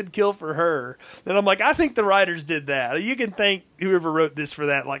saved a good kill for her. And I'm like, I think the writers did that. You can thank whoever wrote this for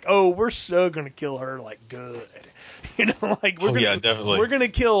that. Like, oh, we're so going to kill her, like, good. Definitely. We're going to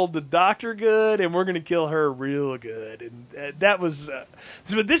kill the doctor good, and we're going to kill her real good. And that was...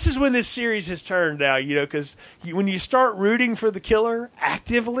 but this is when this series has turned out, because when you start rooting for the killer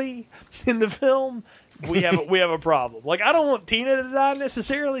actively in the film, we have a problem. Like, I don't want Tina to die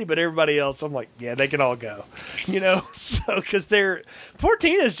necessarily, but everybody else, I'm like, yeah, they can all go. So, because poor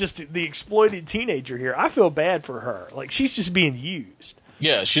Tina's just the exploited teenager here. I feel bad for her. Like, she's just being used.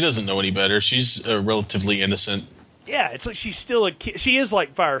 Yeah, she doesn't know any better. She's relatively innocent. Yeah, it's like she's still a kid. She is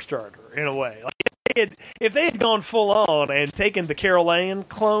like Firestarter in a way. Like if they had gone full on and taken the Carol Ann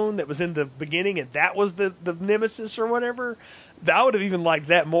clone that was in the beginning and that was the nemesis or whatever, I would have even liked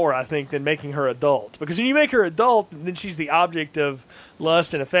that more, I think, than making her adult. Because when you make her adult, and then she's the object of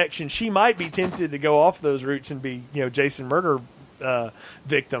lust and affection, she might be tempted to go off those routes and be, Jason murder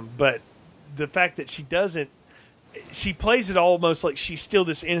victim. But the fact that she doesn't, she plays it almost like she's still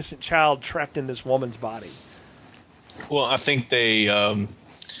this innocent child trapped in this woman's body. Well, I think they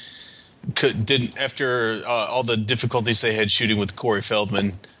didn't after all the difficulties they had shooting with Corey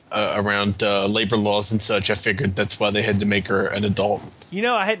Feldman around labor laws and such. I figured that's why they had to make her an adult.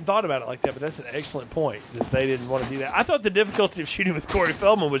 I hadn't thought about it like that, but that's an excellent point that they didn't want to do that. I thought the difficulty of shooting with Corey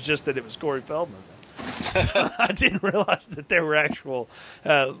Feldman was just that it was Corey Feldman. I didn't realize that there were actual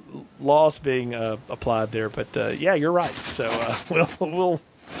laws being applied there. But yeah, you're right. So we'll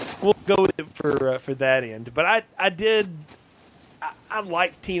go with it for that end. But I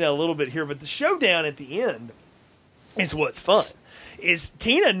like Tina a little bit here, but the showdown at the end is what's fun. Is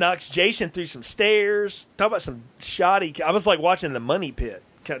Tina knocks Jason through some stairs. Talk about some shoddy. I was like watching the Money Pit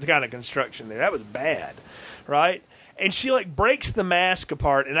kind of construction there. That was bad, right? And she like breaks the mask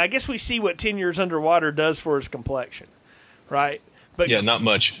apart, and I guess we see what 10 years underwater does for his complexion, right? But yeah, not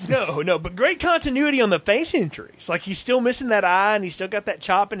much. No, but great continuity on the face injuries. Like, he's still missing that eye, and he's still got that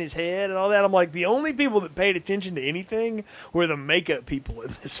chop in his head and all that. I'm like, the only people that paid attention to anything were the makeup people in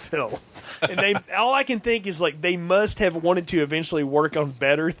this film. And all I can think is, like, they must have wanted to eventually work on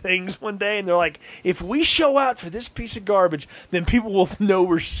better things one day. And they're like, if we show out for this piece of garbage, then people will know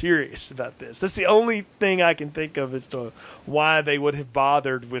we're serious about this. That's the only thing I can think of as to why they would have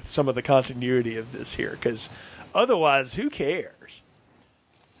bothered with some of the continuity of this here. Because otherwise, who cares?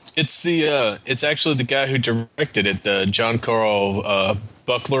 It's actually the guy who directed it, John Carl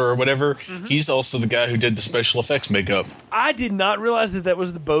Buckler or whatever. Mm-hmm. He's also the guy who did the special effects makeup. I did not realize that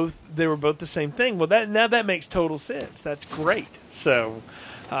they were both the same thing. Well, that makes total sense. That's great. So,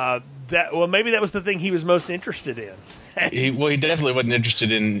 Maybe that was the thing he was most interested in. He definitely wasn't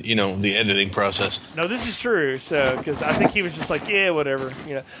interested in the editing process. No, this is true. So, because I think he was just like, yeah, whatever.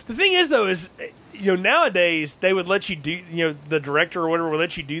 The thing is, though, is nowadays they would let you do, the director or whatever would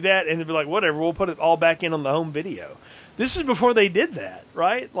let you do that, and they'd be like, whatever, we'll put it all back in on the home video. This is before they did that,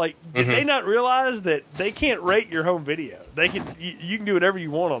 right? Like, did they not realize that they can't rate your home video? You can do whatever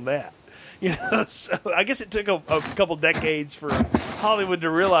you want on that. So I guess it took a couple decades for Hollywood to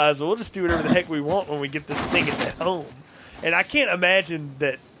realize, well, we'll just do whatever the heck we want when we get this thing at home. And I can't imagine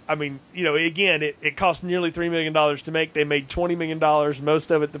that. I mean, again, it cost nearly $3 million to make. They made $20 million,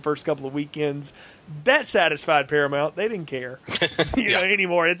 most of it the first couple of weekends. That satisfied Paramount. They didn't care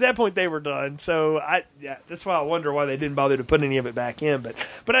anymore. At that point, they were done. So that's why I wonder why they didn't bother to put any of it back in.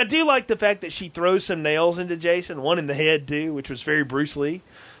 But I do like the fact that she throws some nails into Jason, one in the head too, which was very Bruce Lee.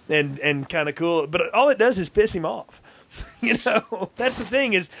 And kind of cool, but all it does is piss him off. That's the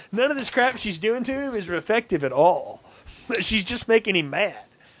thing, is none of this crap she's doing to him is effective at all. She's just making him mad.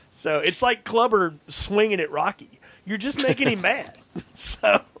 So it's like Clubber swinging at Rocky. You're just making him mad.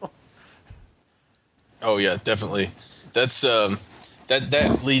 So. Oh yeah, definitely. That's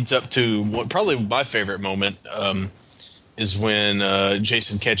that leads up to what probably my favorite moment is when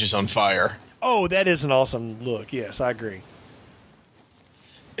Jason catches on fire. Oh, that is an awesome look. Yes, I agree.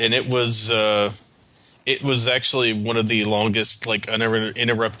 And it was actually one of the longest,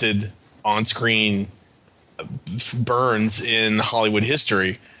 uninterrupted on-screen burns in Hollywood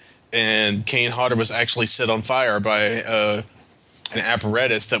history. And Kane Hodder was actually set on fire by an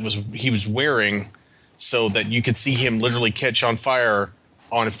apparatus that he was wearing, so that you could see him literally catch on fire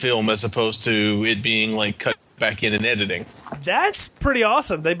on film, as opposed to it being cut back in editing. That's pretty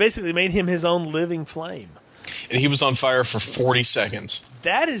awesome. They basically made him his own living flame. And he was on fire for 40 seconds.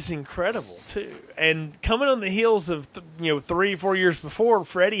 That is incredible, too. And coming on the heels of, 3-4 years before,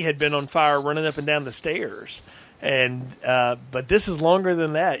 Freddie had been on fire running up and down the stairs. And but this is longer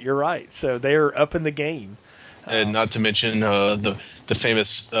than that. You're right. So they're up in the game. And not to mention the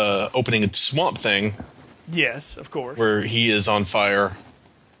famous opening of Swamp Thing. Yes, of course. Where he is on fire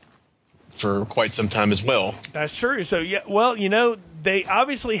for quite some time as well. That's true. So, yeah, well, they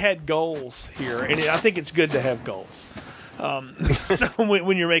obviously had goals here. And I think it's good to have goals. So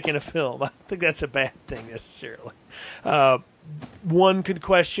when you're making a film, I don't think that's a bad thing necessarily. One could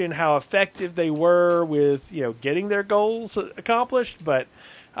question how effective they were with getting their goals accomplished, but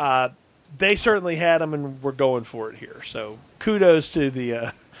they certainly had them and were going for it here. So kudos to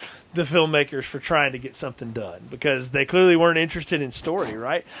the filmmakers for trying to get something done, because they clearly weren't interested in story,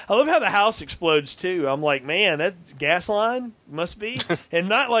 right? I love how the house explodes too. I'm like, man, that gas line must be, and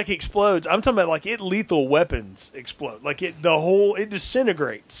not like explodes. I'm talking about it lethal weapons explode. It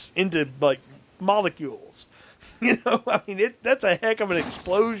disintegrates into molecules. I mean, that's a heck of an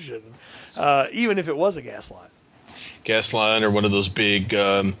explosion, even if it was a gas line. Gas line, or one of those big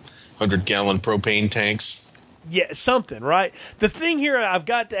 100-gallon propane tanks. Yeah, something, right? The thing here, I've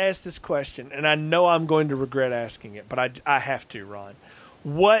got to ask this question, and I know I'm going to regret asking it, but I have to, Ron.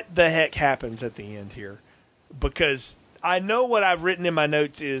 What the heck happens at the end here? Because I know what I've written in my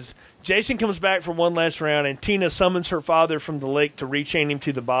notes is Jason comes back for one last round, and Tina summons her father from the lake to rechain him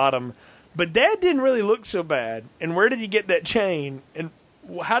to the bottom. But Dad didn't really look so bad. And where did he get that chain? And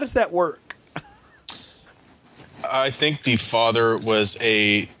how does that work? I think the father was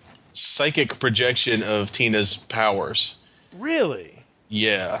a psychic projection of Tina's powers. Really?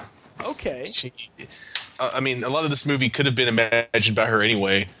 Yeah. Okay. I mean, a lot of this movie could have been imagined by her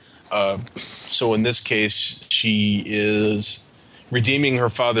anyway. So in this case, she is redeeming her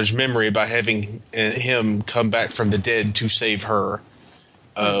father's memory by having him come back from the dead to save her,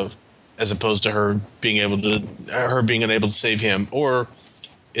 as opposed to her being unable to save him. Or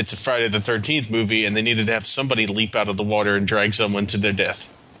it's a Friday the 13th movie, and they needed to have somebody leap out of the water and drag someone to their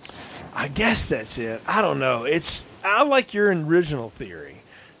death. I guess that's it. I don't know. I like your original theory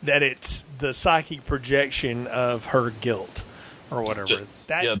that it's the psychic projection of her guilt or whatever.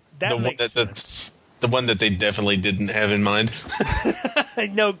 That makes sense. That's the one that they definitely didn't have in mind.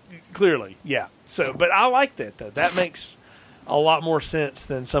 No, clearly, yeah. So, but I like that though. That makes a lot more sense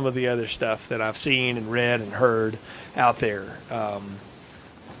than some of the other stuff that I've seen and read and heard out there.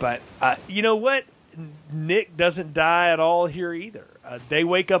 But you know what? Nick doesn't die at all here either. They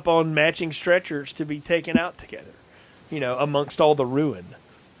wake up on matching stretchers to be taken out together, amongst all the ruin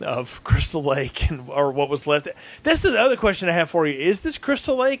of Crystal Lake or what was left. That's the other question I have for you. Is this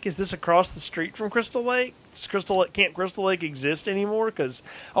Crystal Lake? Is this across the street from Crystal Lake? Can't Crystal Lake exist anymore? Because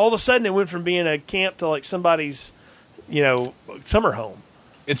all of a sudden it went from being a camp to somebody's, summer home.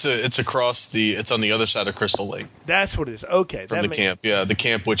 It's across it's on the other side of Crystal Lake That's what it is. Okay. from the camp. Yeah, the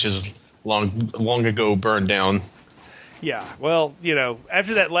camp which is long ago burned down. Yeah, well,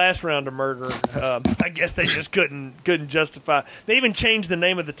 after that last round of murder, I guess they just couldn't justify. They even changed the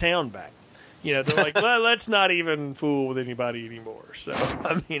name of the town back. They're like, well, let's not even fool with anybody anymore. So,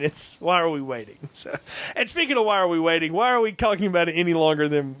 I mean, why are we waiting? So, and speaking of why are we waiting, why are we talking about it any longer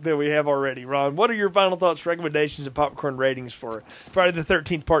than we have already, Ron? What are your final thoughts, recommendations, and popcorn ratings for Friday the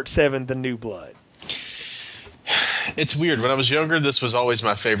 13th Part 7, The New Blood? It's weird. When I was younger, this was always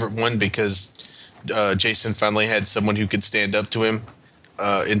my favorite one because Jason finally had someone who could stand up to him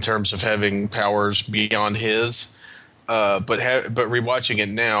in terms of having powers beyond his. But rewatching it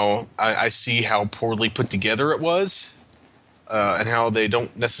now, I see how poorly put together it was, and how they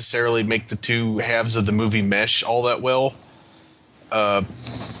don't necessarily make the two halves of the movie mesh all that well.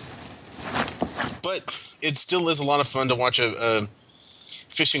 But it still is a lot of fun to watch a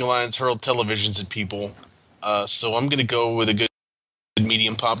fishing alliance hurl televisions at people. So I'm going to go with a good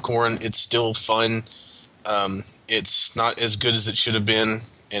medium popcorn. It's still fun. It's not as good as it should have been,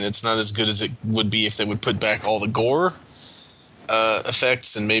 and it's not as good as it would be if they would put back all the gore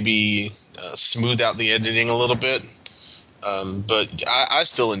effects and maybe smooth out the editing a little bit. But I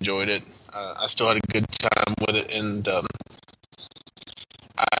still enjoyed it. I still had a good time with it, and I'm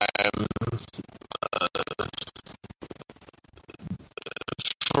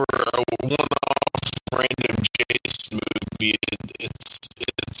for a one-off random Jason movie. It's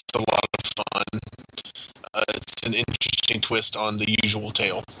a lot of fun. It's an interesting twist on the usual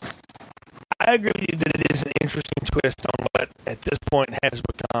tale. I agree with you that it is an interesting twist on what, at this point, has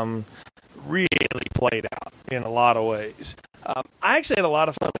become really played out in a lot of ways. I actually had a lot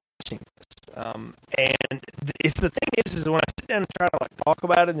of fun watching this. And it's the thing is when I sit down and try to talk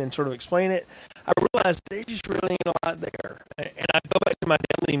about it and then sort of explain it, I realize there just really ain't a lot there. And I go back to my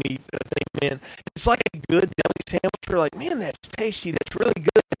deli meat thing, man. It's like a good deli sandwich. You're like, man, that's tasty. That's really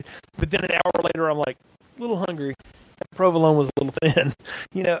good. But then an hour later, I'm like, a little hungry. That provolone was a little thin.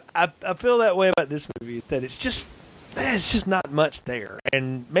 I feel that way about this movie, that it's just not much there.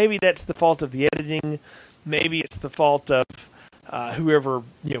 And maybe that's the fault of the editing. Maybe it's the fault of whoever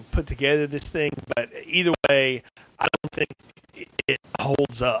put together this thing. But either way, I don't think it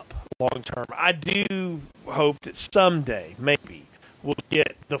holds up long term. I do hope that someday, maybe, we'll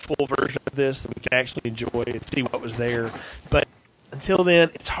get the full version of this that we can actually enjoy and see what was there. But until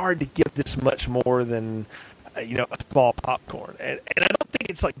then, it's hard to give this much more than a small popcorn. And I don't think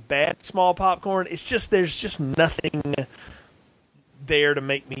it's bad small popcorn. It's just there's just nothing there to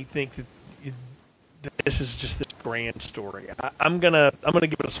make me think that this is just this grand story. I'm gonna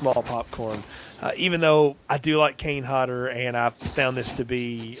give it a small popcorn, even though I do like Kane Hodder, and I found this to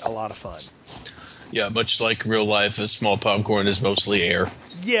be a lot of fun. Yeah, much like real life, a small popcorn is mostly air.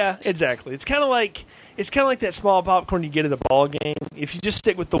 Yeah, exactly. It's kind of like that small popcorn you get at a ball game. If you just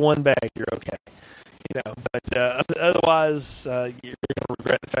stick with the one bag, you're okay. But otherwise, you're going to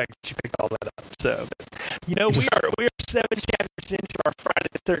regret the fact that you picked all that up. So, we are 7 chapters into our Friday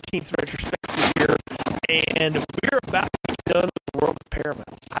the 13th retrospective here, and we're about to be done with the world of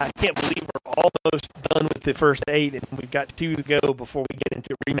Paramount. I can't believe we're almost done with the first 8, and we've got 2 to go before we get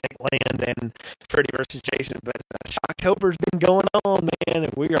into remake land and Freddy vs. Jason. But Shocktober's been going on, man,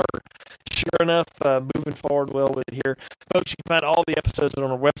 and we are sure enough moving forward well with it here. Folks, you can find all the episodes on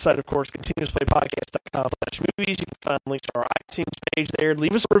our website, of course, continuousplaypodcast.com/movies. You can find links to our iTunes page there.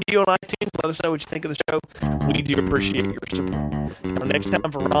 Leave us a review on iTunes. Let us know what you think of the show. We do appreciate your support. Until next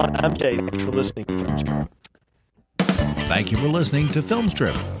time, for Ron, I'm Jay. Thanks for listening to Film Strip. Thank you for listening to Film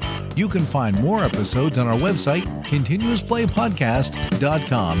Strip. You can find more episodes on our website,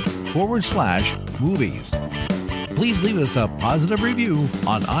 continuousplaypodcast.com/movies. Please leave us a positive review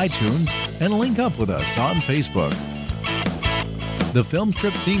on iTunes and link up with us on Facebook. The Film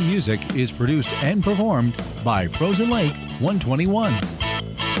Strip theme music is produced and performed by Frozen Lake 121.